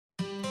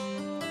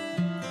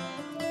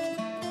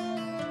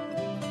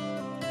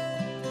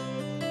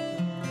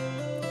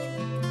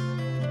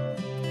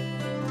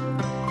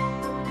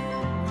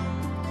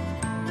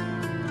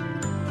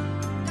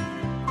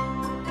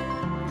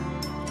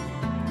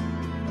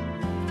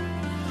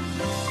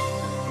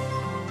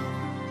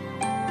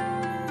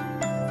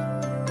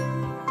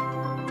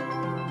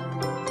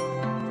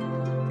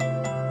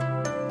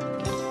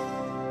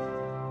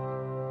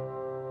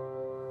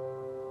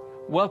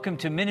Welcome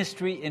to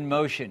Ministry in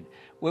Motion,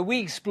 where we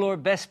explore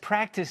best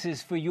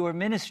practices for your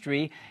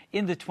ministry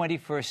in the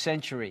 21st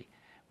century.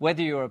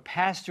 Whether you're a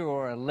pastor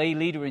or a lay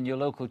leader in your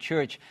local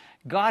church,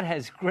 God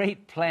has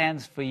great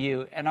plans for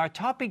you. And our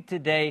topic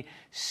today,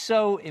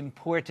 so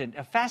important,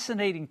 a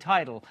fascinating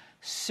title,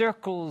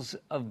 Circles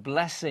of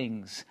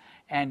Blessings.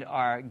 And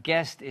our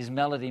guest is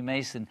Melody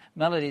Mason.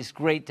 Melody, it's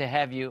great to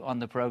have you on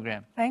the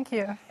program. Thank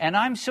you. And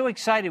I'm so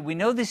excited. We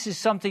know this is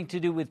something to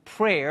do with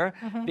prayer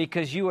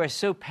because you are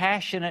so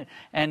passionate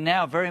and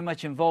now very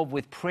much involved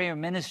with prayer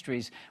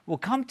ministries. We'll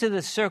come to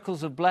the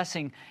Circles of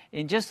Blessing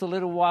in just a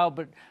little while,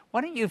 but why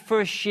don't you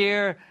first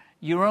share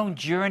your own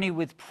journey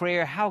with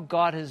prayer, how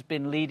God has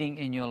been leading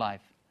in your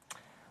life?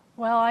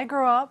 Well, I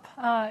grew up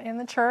in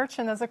the church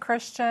and as a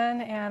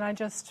Christian, and I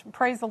just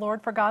praise the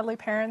Lord for godly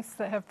parents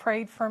that have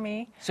prayed for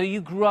me. So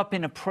you grew up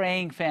in a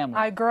praying family?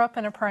 I grew up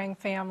in a praying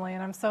family,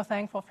 and I'm so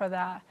thankful for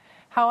that.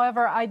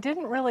 However, I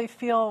didn't really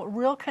feel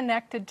real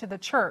connected to the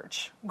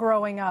church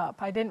growing up.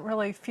 I didn't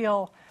really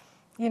feel,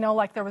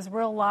 like there was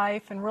real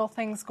life and real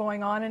things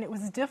going on, and it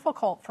was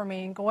difficult for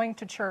me going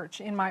to church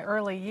in my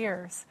early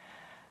years.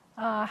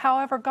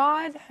 However,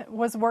 God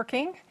was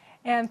working.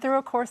 And through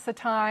a course of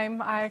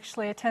time, I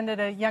actually attended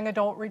a young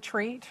adult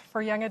retreat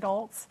for young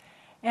adults.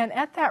 And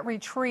at that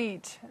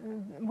retreat,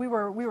 we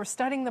were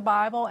studying the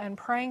Bible and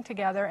praying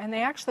together. And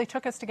they actually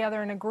took us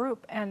together in a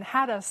group and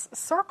had us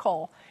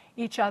circle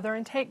each other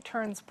and take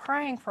turns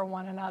praying for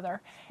one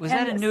another. Was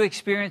that a new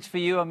experience for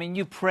you? I mean,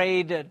 you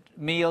prayed at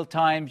meal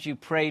times. You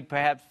prayed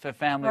perhaps for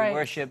family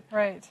worship.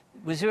 Right.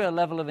 Was there a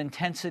level of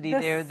intensity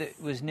there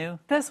that was new?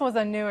 This was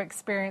a new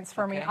experience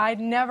for me. I'd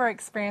never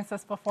experienced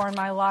this before in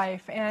my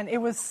life, and it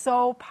was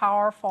so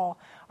powerful.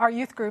 Our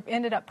youth group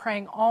ended up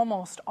praying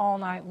almost all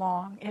night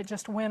long. It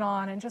just went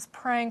on and just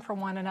praying for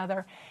one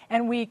another.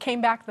 And we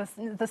came back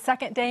the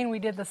second day and we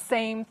did the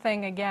same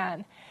thing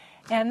again.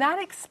 And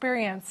that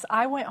experience,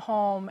 I went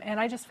home and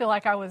I just feel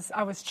like I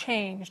was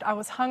changed. I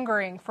was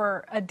hungering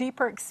for a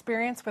deeper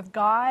experience with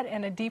God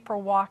and a deeper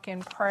walk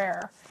in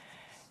prayer.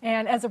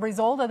 And as a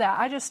result of that,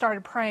 I just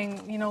started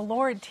praying,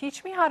 Lord,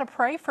 teach me how to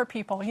pray for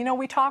people.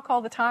 We talk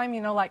all the time,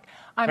 like,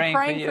 I'm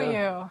praying for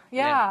you.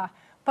 Yeah.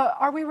 But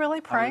are we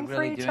really praying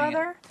for each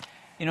other?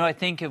 I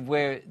think of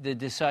where the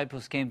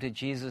disciples came to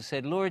Jesus and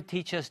said, Lord,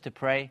 teach us to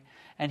pray.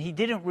 And he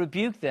didn't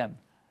rebuke them.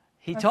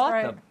 He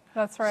taught them.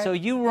 That's right. So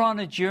you were on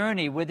a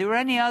journey. Were there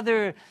any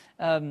other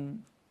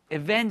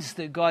events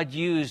that God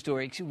used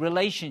or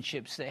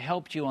relationships that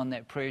helped you on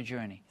that prayer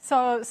journey?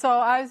 So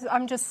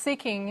I'm just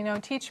seeking,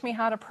 teach me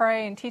how to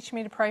pray and teach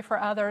me to pray for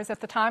others.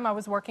 At the time, I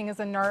was working as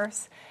a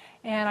nurse,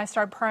 and I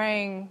started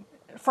praying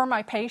for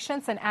my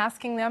patients and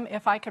asking them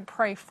if I could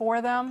pray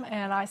for them,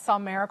 and I saw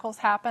miracles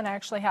happen. I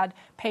actually had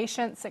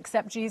patients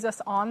accept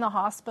Jesus on the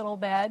hospital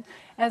bed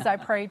as I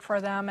prayed for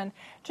them, and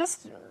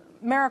just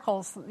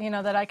miracles,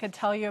 that I could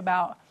tell you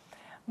about.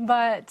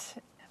 But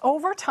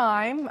over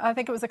time, I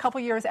think it was a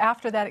couple years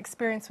after that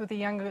experience with the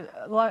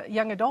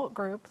young adult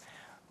group,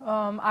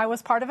 I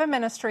was part of a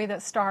ministry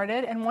that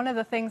started, and one of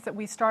the things that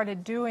we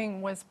started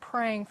doing was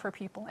praying for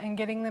people and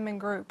getting them in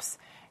groups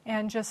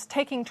and just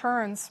taking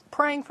turns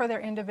praying for their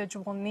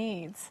individual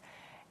needs.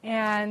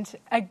 And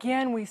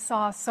again, we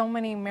saw so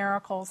many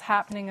miracles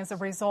happening as a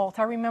result.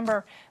 I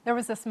remember there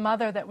was this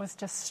mother that was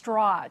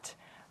distraught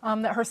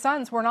that her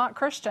sons were not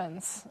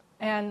Christians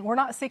and were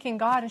not seeking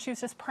God, and she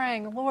was just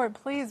praying, Lord,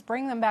 please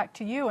bring them back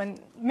to you. And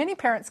many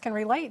parents can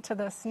relate to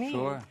this need.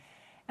 Sure.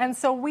 And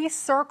so we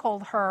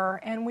circled her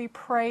and we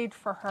prayed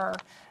for her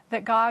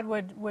that God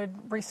would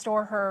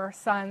restore her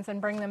sons and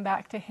bring them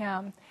back to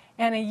Him.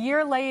 And a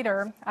year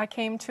later, I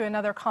came to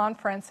another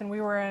conference, and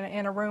we were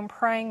in a room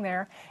praying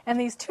there. And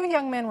these two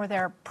young men were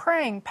there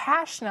praying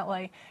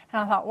passionately.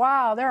 And I thought,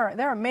 wow,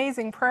 they're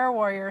amazing prayer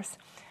warriors.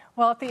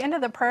 Well, at the end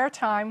of the prayer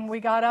time, we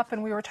got up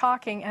and we were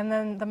talking, and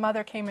then the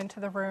mother came into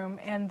the room,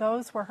 and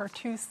those were her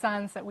two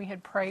sons that we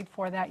had prayed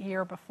for that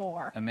year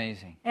before.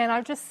 Amazing. And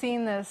I've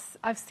seen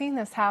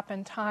this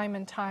happen time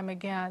and time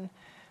again,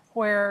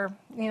 where,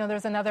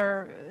 there's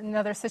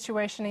another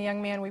situation, a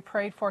young man we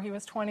prayed for. He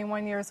was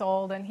 21 years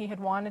old, and he had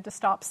wanted to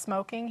stop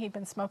smoking. He'd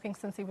been smoking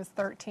since he was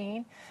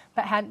 13,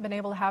 but hadn't been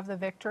able to have the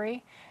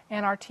victory.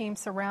 And our team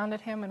surrounded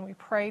him, and we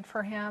prayed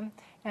for him.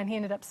 And he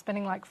ended up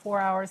spending like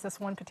 4 hours this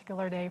one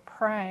particular day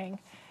praying.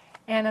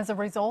 And as a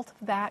result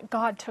of that,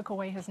 God took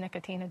away his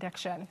nicotine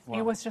addiction. Wow.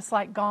 It was just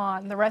like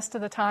gone. The rest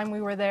of the time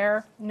we were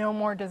there, no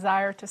more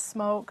desire to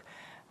smoke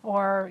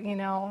or,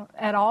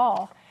 at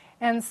all.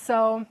 And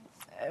so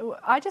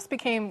I just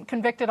became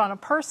convicted on a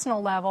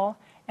personal level,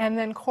 and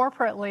then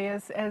corporately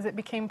as it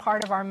became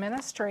part of our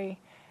ministry,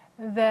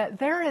 that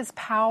there is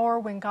power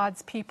when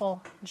God's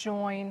people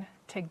join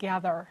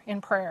together in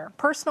prayer.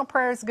 Personal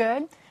prayer is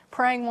good.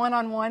 Praying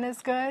one-on-one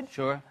is good.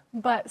 Sure.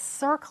 But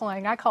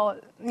circling, I call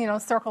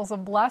it, circles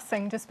of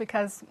blessing, just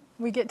because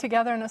we get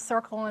together in a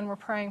circle and we're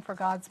praying for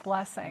God's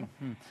blessing.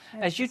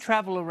 Mm-hmm. As you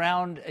travel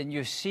around and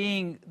you're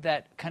seeing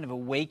that kind of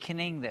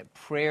awakening, that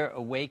prayer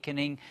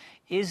awakening,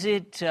 is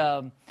it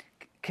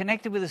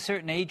connected with a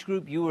certain age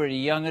group? You were at a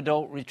young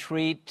adult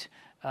retreat.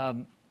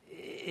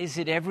 Is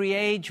it every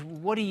age?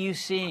 What are you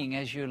seeing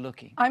as you're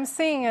looking? I'm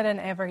seeing it in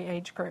every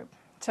age group,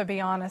 to be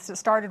honest. It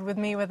started with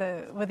me with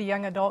a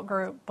young adult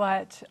group,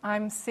 but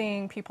I'm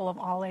seeing people of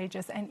all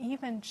ages and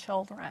even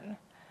children.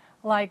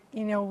 Like,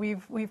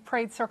 we've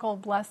prayed circle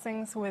of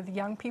blessings with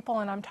young people,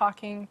 and I'm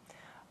talking,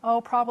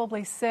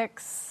 probably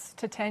 6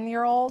 to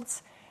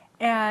 10-year-olds,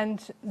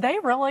 and they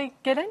really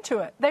get into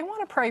it. They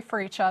want to pray for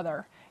each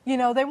other.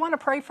 They want to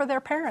pray for their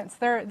parents.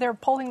 They're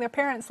pulling their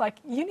parents like,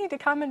 you need to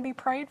come and be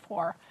prayed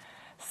for.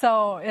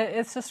 So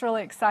it's just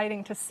really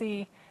exciting to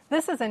see.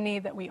 This is a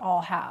need that we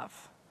all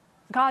have.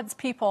 God's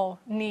people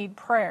need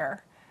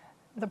prayer.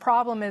 The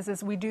problem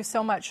is we do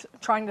so much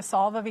trying to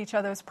solve of each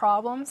other's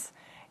problems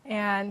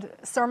and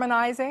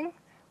sermonizing,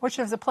 which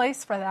is a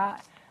place for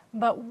that,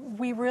 but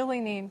we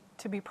really need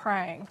to be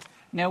praying.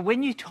 Now,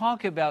 when you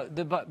talk about,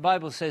 the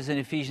Bible says in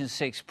Ephesians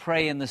 6,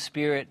 pray in the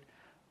Spirit,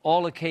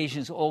 all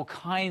occasions, all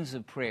kinds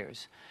of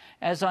prayers.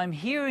 As I'm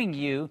hearing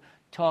you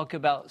talk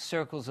about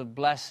circles of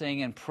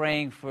blessing and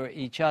praying for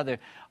each other,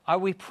 are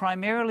we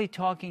primarily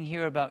talking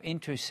here about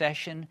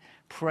intercession,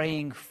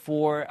 praying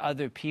for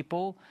other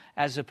people,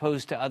 as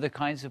opposed to other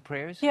kinds of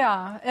prayers?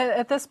 Yeah,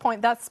 at this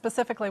point, that's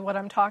specifically what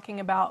I'm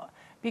talking about.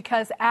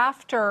 Because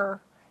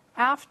after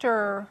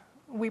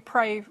we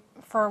pray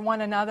for one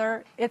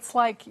another, it's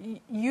like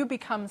you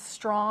become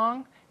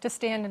strong to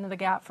stand into the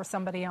gap for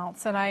somebody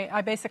else. And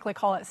I basically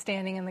call it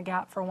standing in the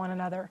gap for one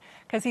another,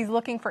 because he's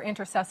looking for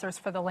intercessors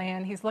for the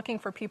land. He's looking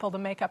for people to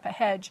make up a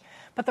hedge.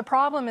 But the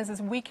problem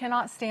is we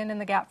cannot stand in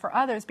the gap for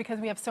others because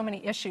we have so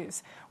many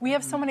issues. We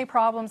have so many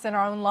problems in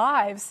our own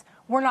lives.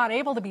 We're not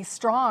able to be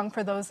strong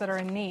for those that are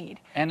in need.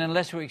 And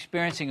unless we're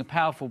experiencing a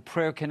powerful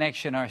prayer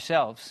connection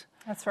ourselves.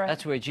 That's right.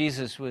 That's where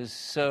Jesus was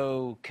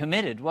so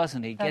committed,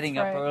 wasn't he? That's Getting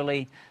right. up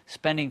early,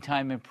 spending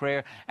time in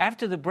prayer.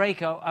 After the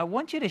break, I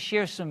want you to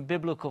share some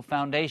biblical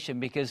foundation,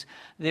 because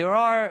there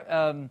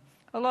are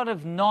a lot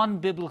of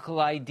non-biblical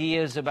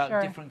ideas about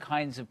Sure. different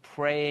kinds of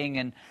praying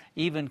and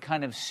even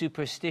kind of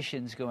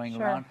superstitions going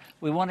Sure. around.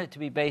 We want it to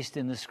be based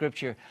in the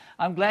Scripture.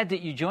 I'm glad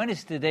that you joined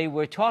us today.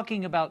 We're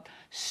talking about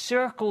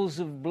circles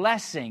of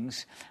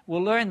blessings.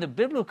 We'll learn the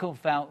biblical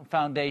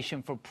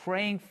foundation for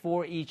praying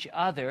for each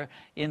other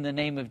in the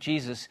name of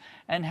Jesus,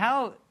 and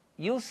how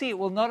you'll see it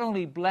will not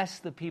only bless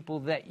the people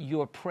that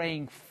you're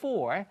praying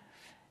for,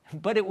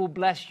 but it will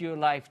bless your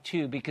life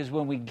too, because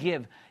when we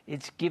give,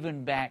 it's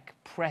given back,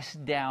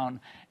 pressed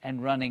down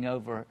and running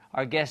over.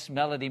 Our guest,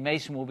 Melody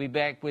Mason, will be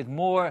back with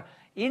more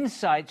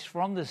insights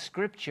from the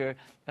Scripture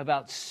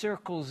about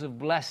circles of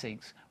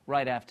blessings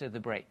right after the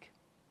break.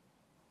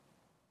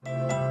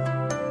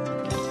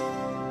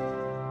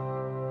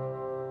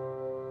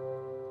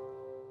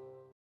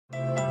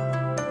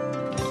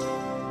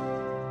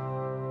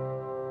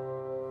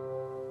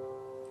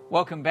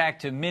 Welcome back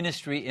to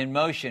Ministry in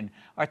Motion.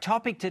 Our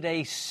topic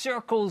today,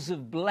 circles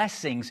of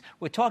blessings.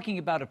 We're talking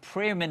about a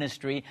prayer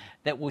ministry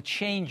that will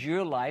change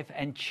your life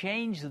and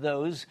change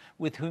those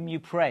with whom you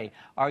pray.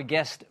 Our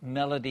guest,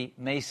 Melody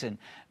Mason.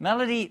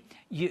 Melody,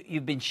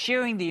 you've been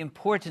sharing the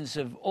importance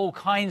of all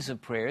kinds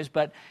of prayers,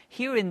 but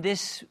here in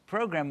this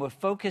program, we're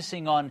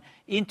focusing on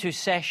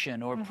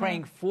intercession or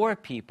praying for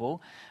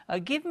people.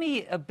 Give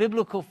me a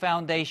biblical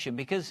foundation,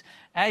 because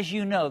as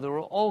you know, there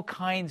are all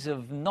kinds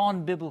of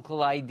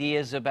non-biblical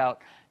ideas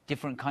about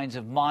different kinds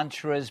of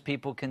mantras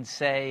people can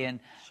say. And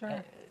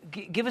Sure.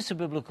 Give us a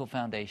biblical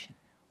foundation.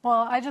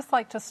 Well, I just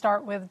like to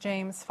start with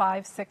James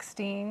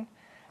 5:16.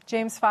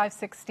 James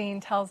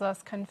 5:16 tells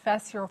us,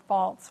 confess your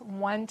faults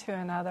one to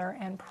another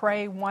and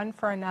pray one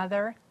for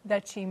another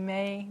that ye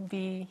may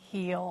be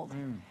healed.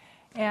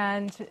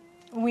 And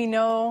we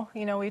know,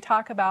 we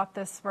talk about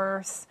this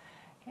verse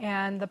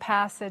and the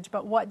passage,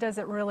 but what does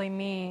it really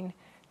mean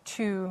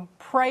to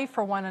pray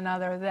for one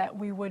another that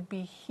we would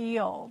be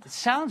healed? It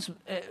sounds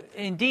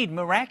indeed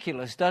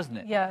miraculous, doesn't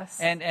it? Yes.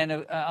 And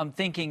I'm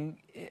thinking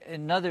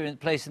another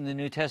place in the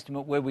New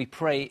Testament where we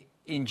pray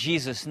in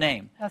Jesus'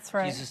 name. That's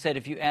right. Jesus said,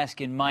 if you ask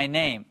in my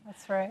name.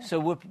 That's right. So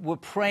we're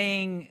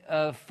praying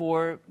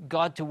for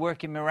God to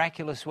work in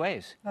miraculous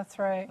ways. That's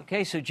right.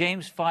 Okay, so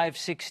James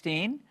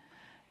 5:16.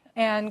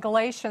 And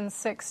Galatians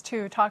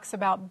 6:2 talks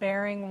about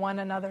bearing one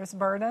another's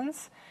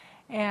burdens.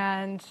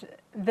 And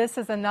this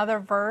is another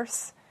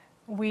verse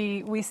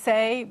we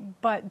say,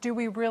 but do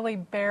we really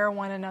bear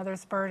one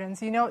another's burdens?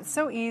 It's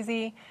so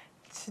easy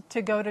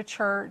to go to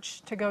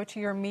church, to go to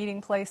your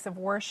meeting place of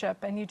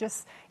worship, and you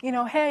just,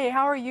 hey,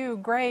 how are you?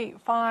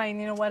 Great,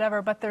 fine,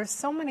 whatever. But there's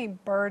so many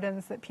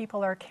burdens that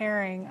people are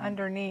carrying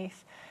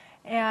underneath.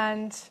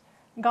 And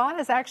God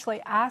is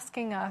actually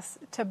asking us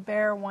to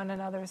bear one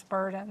another's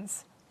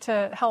burdens,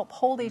 to help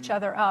hold each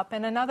other up.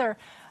 And another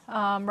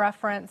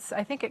reference,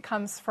 I think it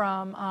comes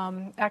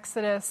from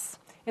Exodus.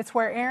 It's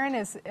where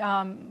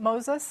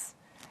Moses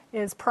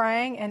is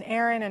praying, and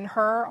Aaron and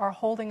Hur are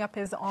holding up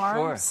his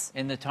arms. Sure,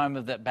 in the time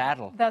of that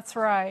battle. That's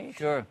right.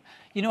 Sure.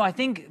 I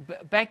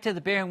think back to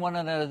the bearing one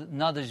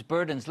another's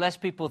burdens,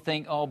 lest people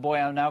think, oh boy,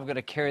 I'm now going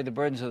to carry the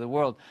burdens of the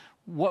world.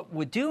 What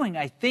we're doing,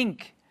 I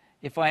think,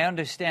 if I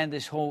understand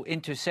this whole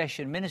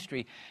intercession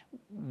ministry,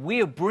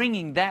 we are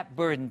bringing that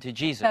burden to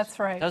Jesus. That's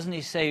right. Doesn't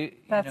he say,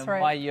 That's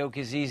right. my yoke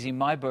is easy,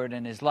 my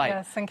burden is light?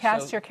 Yes, and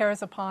cast your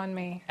cares upon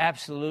me.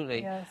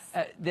 Absolutely. Yes.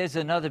 There's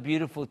another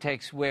beautiful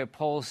text where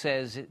Paul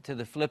says to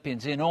the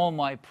Philippians, in all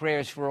my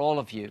prayers for all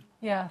of you,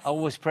 Yes. I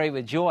always pray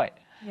with joy.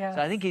 Yes.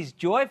 So I think he's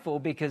joyful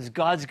because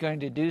God's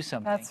going to do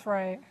something. That's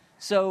right.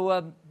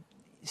 So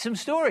some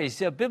stories,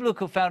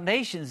 biblical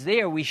foundations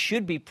there. We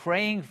should be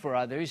praying for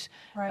others,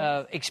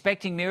 Right.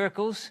 expecting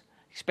miracles,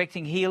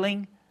 expecting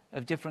healing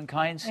of different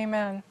kinds.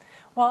 Amen.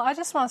 Well, I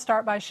just want to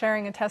start by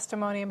sharing a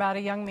testimony about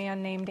a young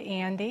man named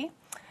Andy.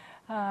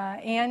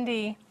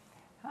 Andy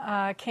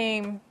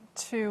came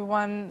to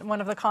one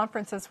of the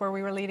conferences where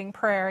we were leading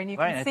prayer, and you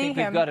Right, can I see think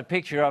him. we've got a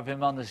picture of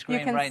him on the You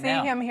screen can right see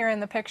now. him here in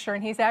the picture,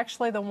 and he's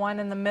actually the one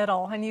in the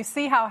middle. And you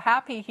see how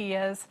happy he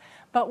is.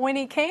 But when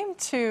he came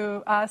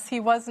to us, he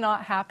was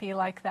not happy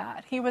like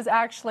that. He was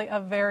actually a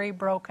very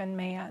broken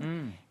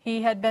man.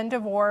 He had been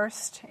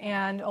divorced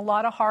and a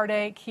lot of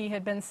heartache. He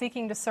had been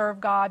seeking to serve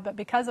God, but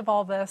because of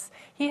all this,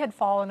 he had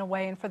fallen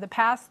away. And for the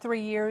past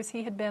 3 years,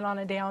 he had been on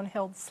a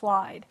downhill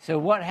slide. So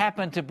what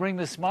happened to bring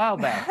the smile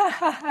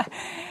back?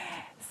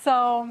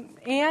 So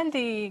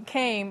Andy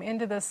came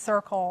into this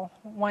circle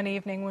one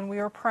evening when we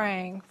were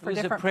praying for It was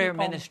a different prayer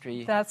people.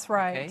 ministry. That's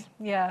right. Okay.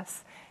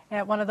 Yes,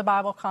 at one of the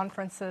Bible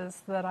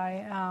conferences that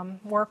I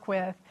work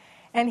with.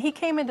 And he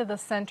came into the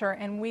center,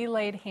 and we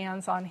laid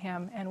hands on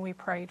him, and we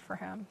prayed for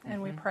him,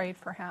 and we prayed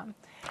for him.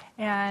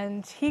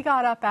 And he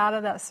got up out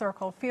of that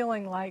circle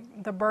feeling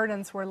like the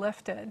burdens were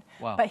lifted.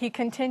 Wow. But he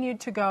continued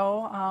to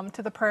go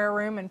to the prayer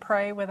room and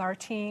pray with our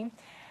team.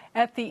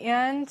 At the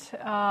end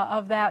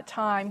of that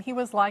time, he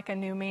was like a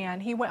new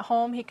man. He went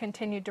home, he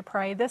continued to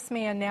pray. This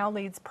man now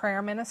leads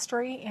prayer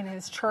ministry in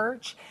his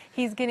church.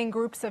 He's getting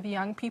groups of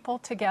young people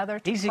together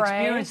to He's pray.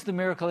 experienced the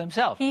miracle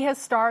himself. He has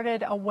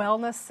started a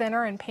wellness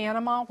center in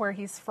Panama where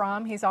he's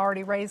from. He's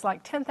already raised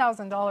like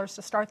 $10,000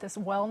 to start this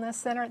wellness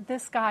center.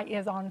 This guy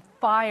is on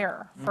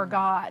fire for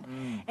God.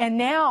 And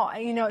now,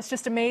 it's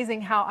just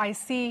amazing how I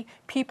see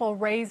people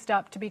raised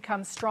up to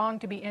become strong,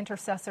 to be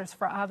intercessors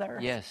for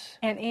others. Yes.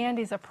 And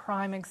Andy's a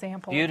prime example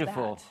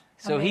Beautiful. of that.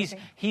 So Amazing.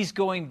 he's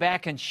going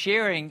back and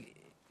sharing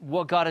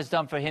what God has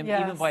done for him,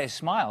 Yes. even by a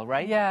smile,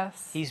 right?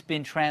 Yes. He's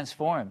been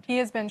transformed. He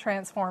has been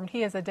transformed.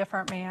 He is a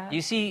different man.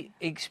 You see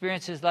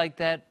experiences like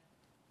that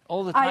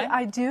all the time?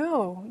 I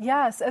do,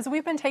 yes. As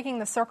we've been taking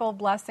the Circle of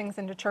Blessings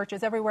into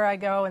churches, everywhere I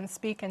go and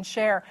speak and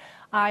share,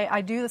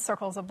 I do the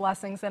Circles of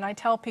Blessings, and I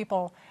tell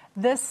people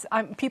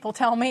people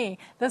tell me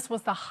this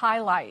was the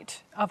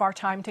highlight of our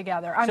time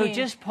together. I mean,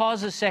 just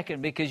pause a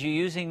second, because you're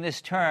using this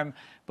term,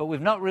 but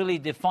we've not really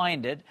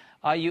defined it.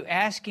 Are you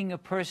asking a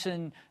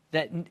person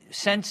that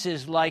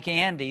senses, like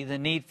Andy, the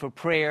need for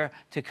prayer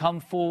to come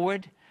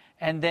forward?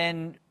 And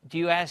then do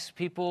you ask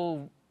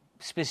people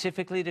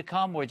specifically to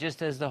come, or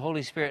just as the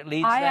Holy Spirit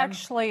leads them? I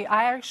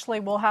actually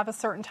will have a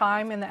certain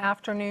time in the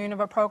afternoon of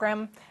a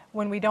program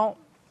when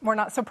we're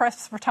not so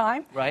pressed for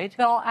time. Right.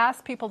 That I'll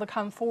ask people to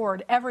come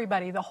forward,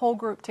 everybody, the whole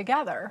group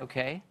together.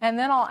 Okay. And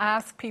then I'll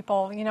ask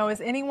people,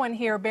 is anyone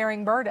here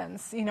bearing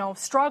burdens,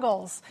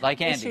 struggles,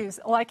 Like Andy. issues,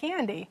 like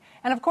Andy?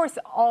 And of course,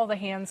 all the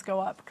hands go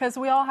up because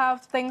we all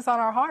have things on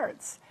our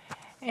hearts.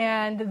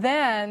 And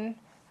then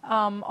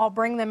I'll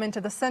bring them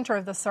into the center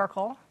of the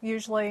circle,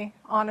 usually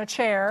on a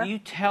chair. Do you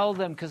tell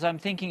them, because I'm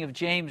thinking of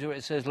James where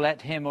it says,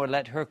 let him or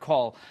let her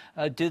call.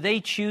 Do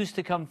they choose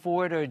to come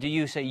forward, or do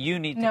you say you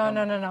need to come?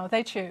 No.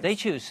 They choose. They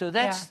choose. So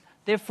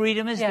their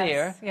freedom is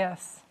there.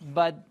 Yes.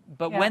 But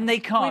Yeah. when they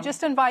come, we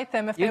just invite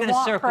them if you're they gonna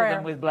want circle prayer.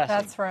 them with blessing.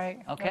 That's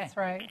right. Okay. That's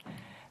right.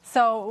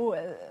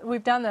 So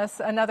we've done this.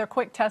 Another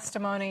quick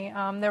testimony.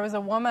 There was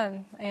a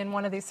woman in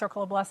one of these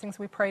Circle of Blessings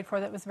we prayed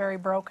for that was very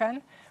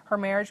broken. Her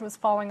marriage was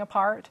falling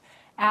apart.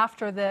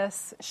 After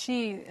this,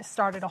 she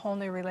started a whole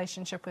new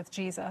relationship with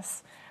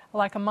Jesus.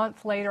 Like a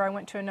month later, I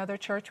went to another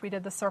church. We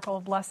did the Circle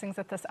of Blessings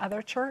at this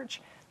other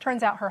church.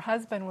 Turns out her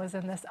husband was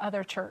in this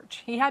other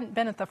church. He hadn't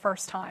been at the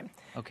first time.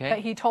 Okay. But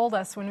he told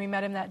us when we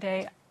met him that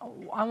day,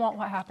 I want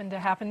what happened to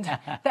my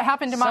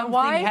Something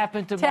wife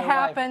happened to to my wife.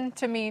 happen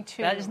to me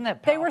too. Isn't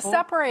that They were powerful?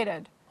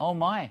 separated. Oh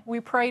my. We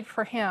prayed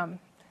for him.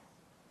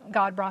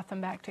 God brought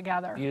them back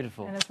together.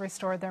 Beautiful. And has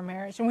restored their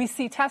marriage. And we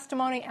see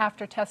testimony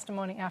after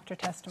testimony after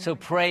testimony. So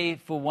pray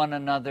for one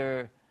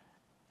another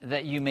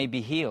that you may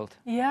be healed.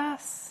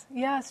 Yes.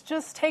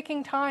 Just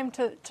taking time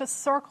to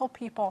circle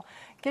people.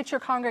 Get your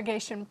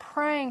congregation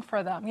praying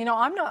for them.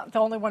 I'm not the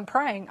only one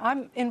praying.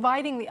 I'm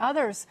inviting the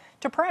others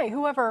to pray,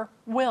 whoever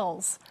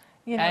wills.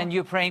 And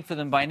you're praying for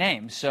them by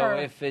name. So Sure.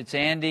 if it's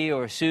Andy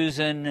or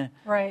Susan,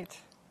 Right.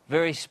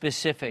 very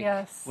specific.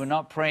 Yes. We're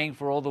not praying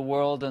for all the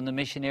world and the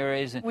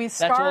missionaries.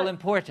 That's all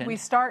important. We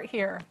start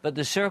here. But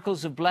the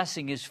circles of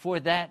blessing is for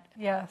that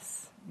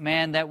Yes.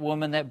 man, that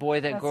woman, that boy,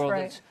 that That's girl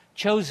right. that's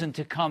chosen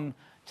to come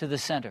to the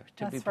center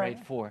to be That's prayed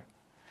right. for.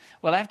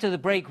 Well, after the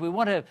break, we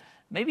want to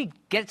maybe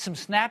get some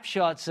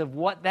snapshots of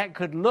what that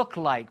could look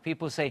like.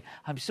 People say,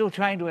 I'm still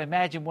trying to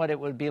imagine what it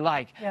would be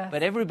like. Yes.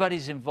 But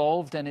everybody's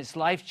involved, and it's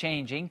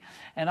life-changing.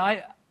 And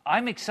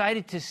I'm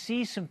excited to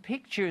see some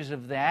pictures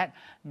of that,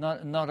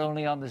 not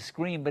only on the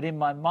screen, but in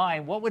my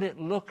mind. What would it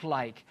look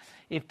like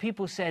if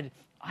people said,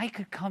 I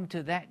could come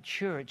to that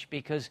church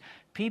because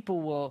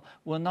people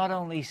will not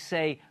only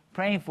say,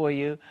 praying for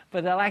you,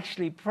 but they'll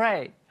actually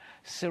pray.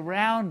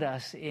 Surround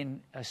us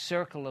in a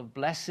circle of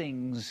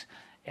blessings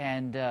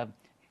and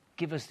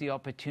give us the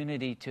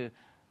opportunity to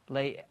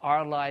lay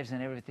our lives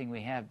and everything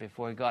we have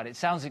before God. It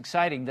sounds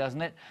exciting,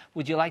 doesn't it?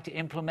 Would you like to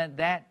implement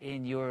that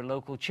in your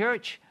local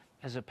church?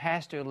 As a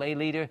pastor, lay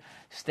leader,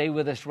 stay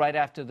with us right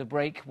after the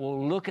break.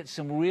 We'll look at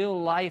some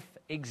real life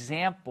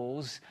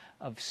examples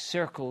of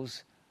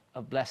circles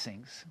of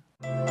blessings.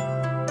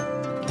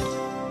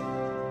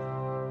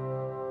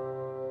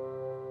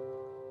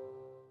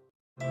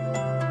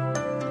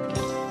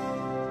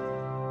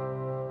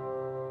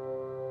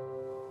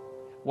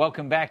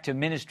 Welcome back to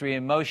Ministry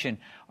in Motion.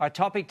 Our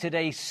topic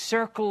today,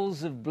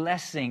 circles of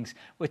blessings.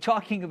 We're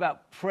talking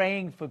about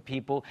praying for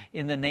people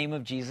in the name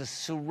of Jesus,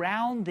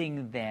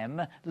 surrounding them,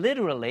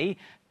 literally,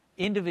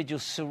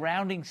 individuals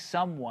surrounding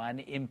someone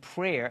in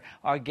prayer.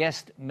 Our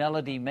guest,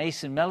 Melody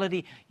Mason.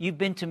 Melody, you've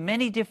been to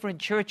many different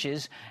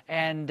churches,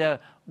 and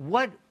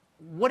what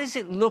does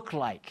it look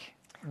like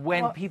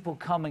when people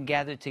come and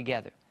gather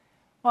together?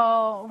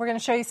 Well, we're going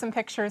to show you some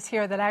pictures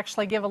here that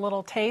actually give a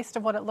little taste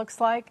of what it looks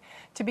like.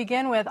 To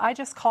begin with, I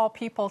just call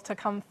people to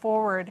come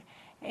forward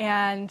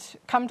and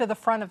come to the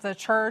front of the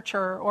church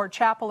or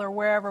chapel or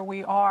wherever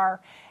we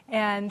are,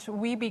 and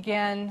we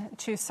begin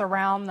to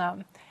surround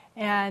them.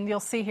 And you'll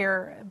see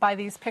here by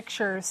these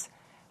pictures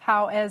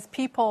how as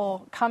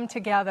people come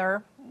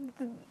together,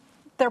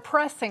 they're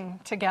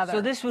pressing together.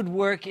 So this would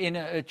work in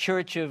a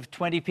church of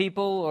 20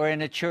 people or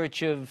in a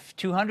church of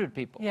 200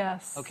 people?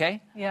 Yes.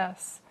 Okay?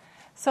 Yes.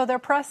 So they're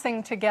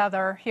pressing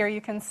together. Here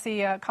you can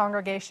see a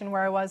congregation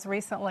where I was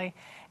recently,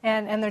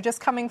 and they're just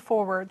coming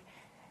forward.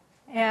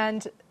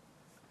 And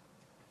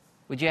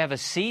would you have a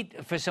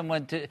seat for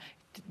someone to...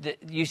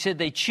 You said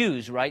they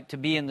choose, right, to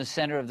be in the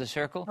center of the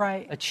circle?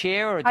 Right. A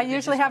chair? Or I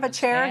usually have a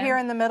chair stand? here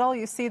in the middle.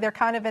 You see they're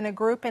kind of in a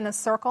group in a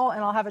circle,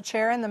 and I'll have a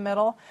chair in the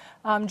middle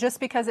just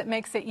because it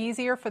makes it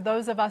easier for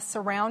those of us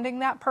surrounding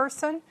that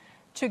person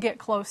to get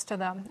close to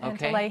them and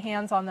to lay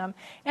hands on them.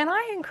 And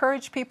I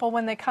encourage people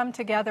when they come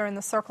together in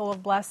the circle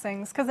of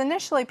blessings, because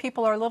initially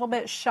people are a little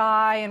bit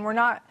shy and we're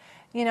not,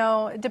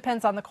 it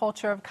depends on the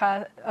culture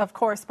of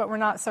course, but we're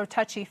not so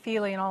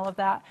touchy-feely and all of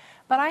that.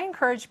 But I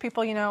encourage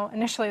people,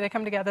 initially they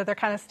come together, they're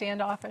kind of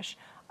standoffish.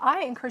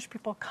 I encourage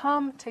people,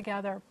 come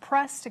together,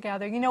 press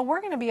together. We're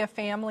going to be a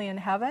family in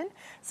heaven,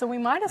 so we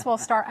might as well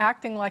start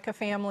acting like a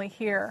family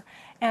here.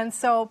 And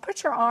so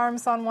put your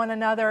arms on one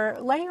another,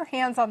 lay your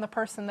hands on the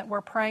person that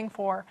we're praying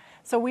for.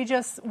 So we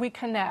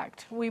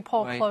connect, we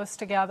pull close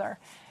together.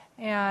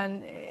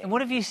 And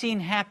what have you seen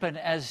happen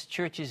as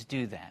churches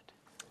do that?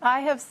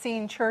 I have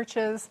seen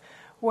churches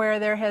where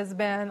there has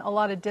been a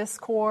lot of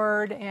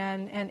discord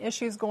and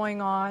issues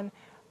going on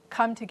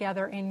come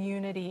together in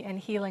unity and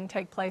healing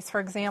take place. For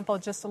example,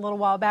 just a little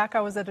while back I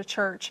was at a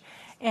church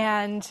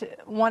and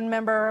one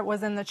member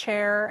was in the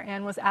chair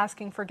and was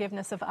asking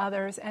forgiveness of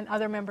others, and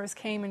other members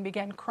came and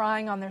began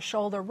crying on their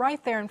shoulder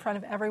right there in front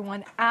of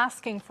everyone,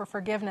 asking for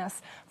forgiveness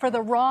for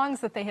the wrongs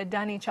that they had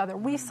done each other.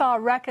 We saw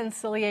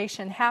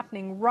reconciliation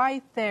happening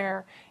right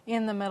there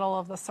in the middle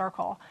of the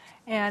circle.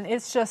 And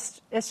it's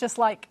just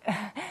like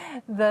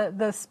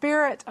the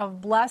spirit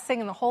of blessing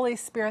and the Holy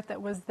Spirit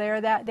that was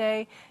there that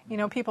day.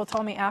 People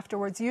told me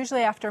afterwards,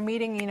 usually after a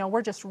meeting,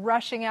 we're just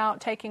rushing out,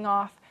 taking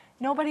off.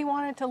 Nobody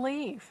wanted to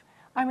leave.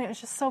 I mean, it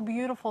was just so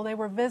beautiful. They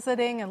were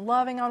visiting and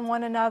loving on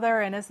one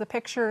another. And as the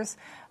pictures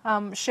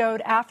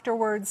showed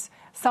afterwards,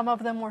 some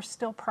of them were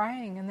still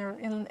praying in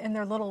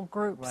their little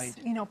groups,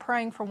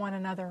 praying for one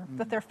another,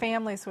 that their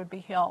families would be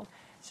healed.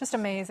 It's just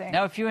amazing.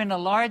 Now, if you're in a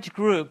large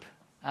group,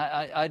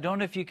 I don't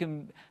know if you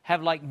can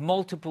have like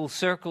multiple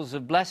circles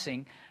of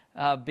blessing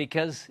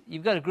because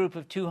you've got a group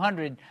of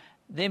 200.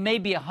 There may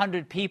be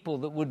 100 people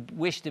that would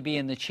wish to be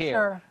in the chair.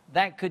 Sure.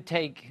 That could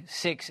take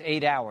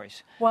 6-8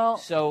 hours. Well,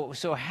 so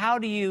how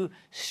do you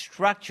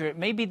structure it?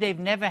 Maybe they've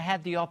never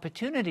had the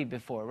opportunity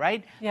before,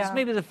 right? Yeah. It's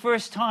maybe the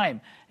first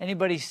time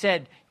anybody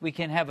said we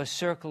can have a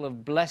circle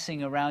of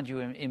blessing around you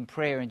in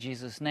prayer in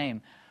Jesus'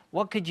 name.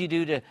 What could you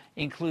do to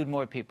include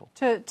more people?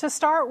 To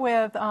start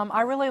with,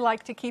 I really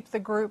like to keep the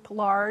group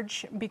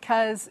large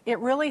because it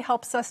really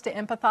helps us to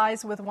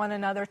empathize with one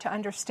another, to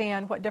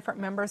understand what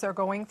different members are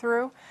going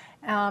through,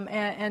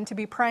 and to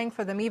be praying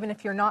for them, even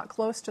if you're not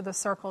close to the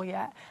circle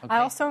yet. Okay. I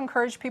also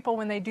encourage people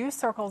when they do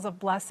circles of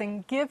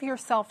blessing, give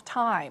yourself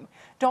time.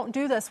 Don't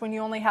do this when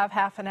you only have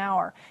half an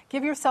hour.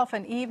 Give yourself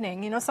an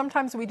evening.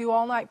 Sometimes we do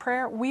all-night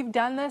prayer. We've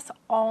done this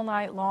all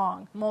night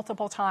long,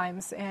 multiple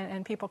times,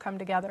 and people come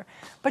together.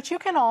 But you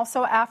can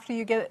also, after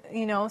you get,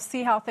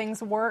 see how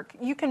things work,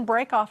 you can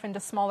break off into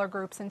smaller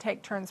groups and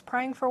take turns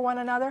praying for one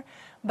another.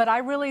 But I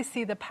really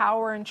see the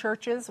power in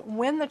churches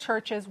when the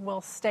churches will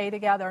stay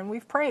together. And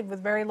we've prayed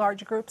with very large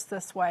large groups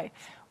this way,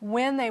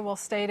 when they will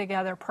stay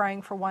together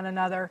praying for one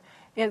another,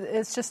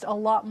 it's just a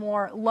lot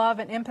more love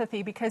and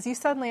empathy, because you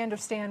suddenly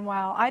understand,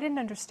 wow, I didn't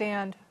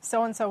understand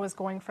so-and-so was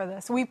going for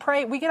this. We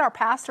get our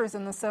pastors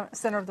in the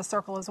center of the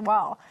circle as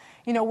well.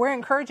 You know, we're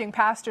encouraging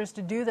pastors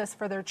to do this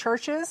for their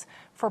churches,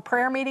 for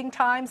prayer meeting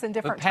times and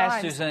different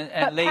times. But pastors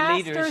and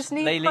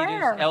lay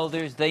leaders,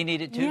 elders, they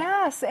need it too.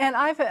 Yes, and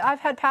I've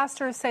had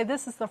pastors say,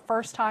 this is the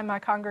first time my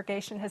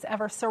congregation has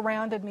ever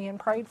surrounded me and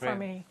prayed for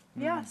me.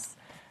 Mm-hmm. Yes,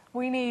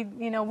 we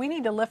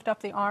need to lift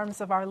up the arms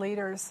of our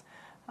leaders,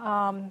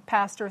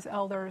 pastors,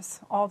 elders,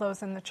 all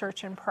those in the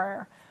church in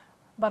prayer,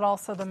 but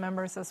also the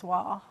members as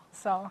well.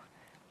 So,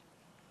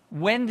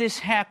 when this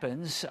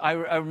happens, I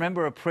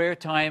remember a prayer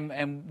time,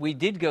 and we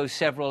did go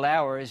several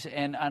hours,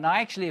 and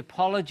I actually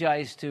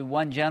apologized to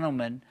one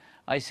gentleman.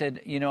 I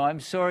said, you know,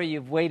 I'm sorry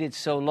you've waited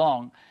so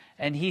long.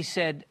 And he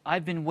said,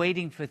 I've been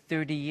waiting for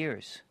 30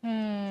 years.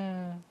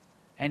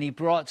 And he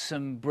brought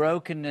some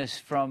brokenness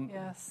from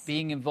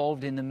being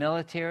involved in the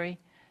military,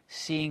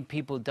 seeing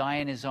people die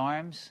in his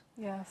arms,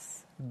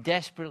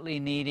 desperately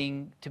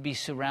needing to be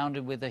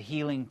surrounded with a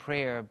healing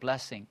prayer, a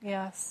blessing.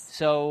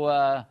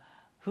 So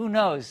who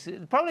knows?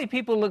 Probably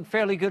people look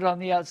fairly good on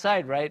the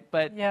outside, right?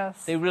 But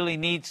they really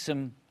need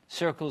some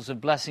circles of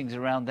blessings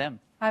around them.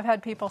 I've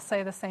had people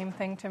say the same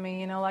thing to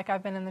me, you know, like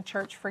I've been in the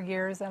church for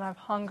years and I've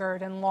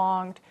hungered and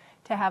longed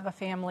to have a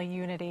family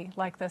unity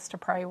like this, to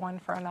pray one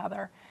for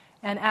another.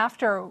 And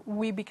after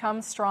we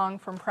become strong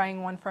from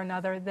praying one for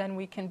another, then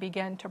we can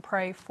begin to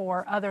pray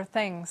for other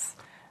things,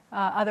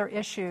 other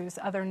issues,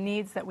 other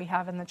needs that we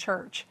have in the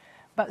church.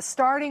 But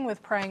starting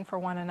with praying for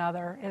one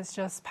another is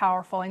just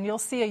powerful. And you'll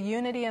see a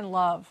unity and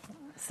love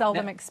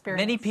seldom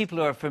experienced. Many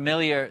people are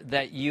familiar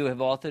that you have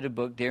authored a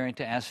book, Daring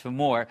to Ask for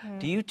More.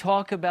 Do you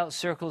talk about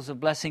circles of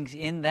blessings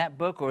in that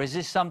book, or is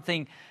this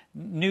something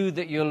new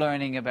that you're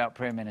learning about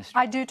prayer ministry?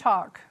 I do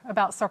talk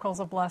about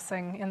circles of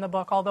blessing in the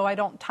book, although I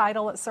don't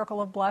title it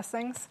Circle of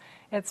Blessings.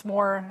 It's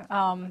more,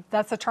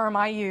 that's a term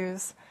I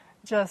use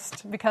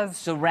just because...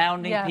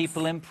 Surrounding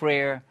people in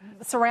prayer.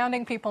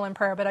 Surrounding people in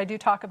prayer, but I do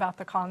talk about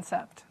the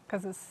concept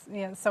because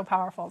it's so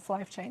powerful, it's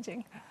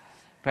life-changing.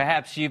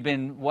 Perhaps you've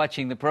been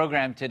watching the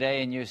program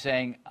today and you're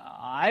saying,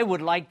 I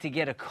would like to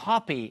get a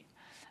copy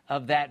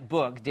of that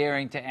book,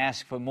 Daring to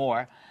Ask for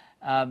More,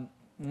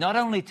 not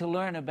only to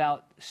learn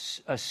about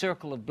a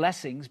circle of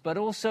blessings, but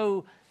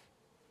also,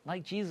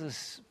 like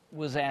Jesus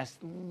was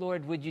asked,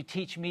 Lord, would you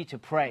teach me to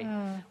pray?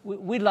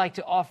 We'd like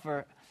to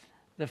offer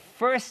the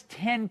first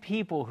 10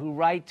 people who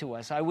write to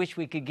us. I wish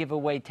we could give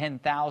away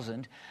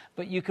 10,000,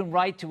 but you can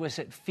write to us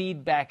at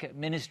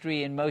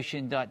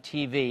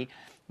feedback@ministryinmotion.tv.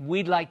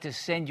 We'd like to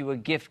send you a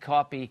gift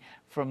copy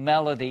from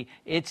Melody.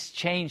 It's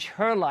changed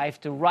her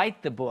life to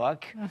write the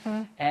book,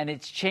 and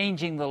it's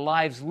changing the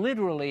lives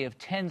literally of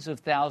tens of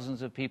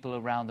thousands of people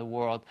around the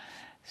world.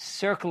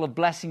 Circle of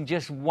Blessing,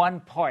 just one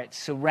part,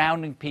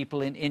 surrounding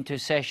people in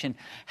intercession.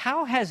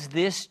 How has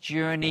this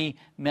journey,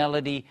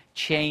 Melody,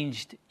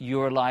 changed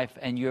your life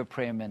and your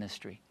prayer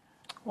ministry?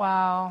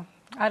 Wow.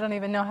 I don't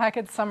even know how I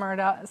could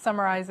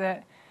summarize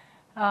it.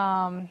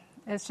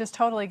 It's just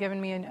totally given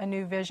me a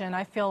new vision.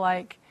 I feel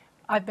like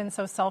I've been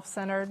so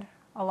self-centered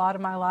a lot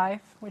of my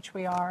life, which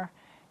we are,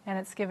 and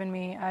it's given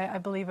me, I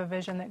believe, a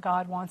vision that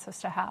God wants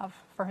us to have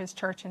for His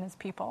church and His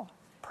people.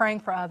 Praying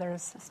for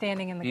others,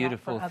 standing in the gap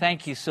for others.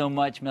 Thank you so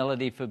much,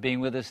 Melody, for being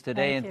with us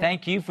today.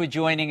 Thank you for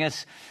joining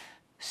us.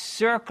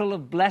 Circle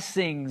of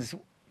Blessings.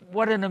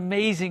 What an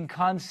amazing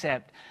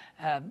concept.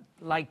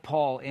 Like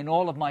Paul, in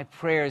all of my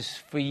prayers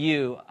for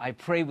you, I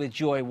pray with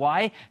joy.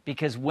 Why?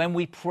 Because when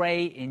we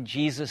pray in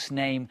Jesus'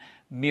 name,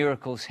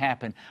 miracles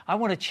happen. I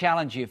want to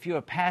challenge you. If you're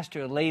a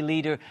pastor, a lay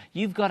leader,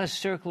 you've got a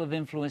circle of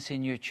influence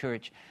in your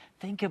church.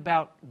 Think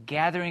about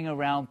gathering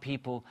around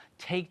people.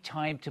 Take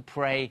time to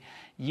pray.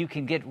 You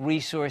can get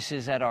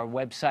resources at our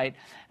website.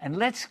 And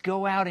let's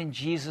go out in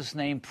Jesus'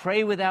 name,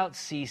 pray without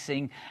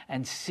ceasing,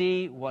 and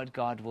see what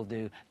God will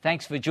do.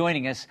 Thanks for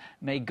joining us.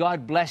 May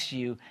God bless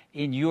you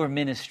in your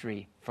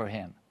ministry for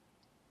Him.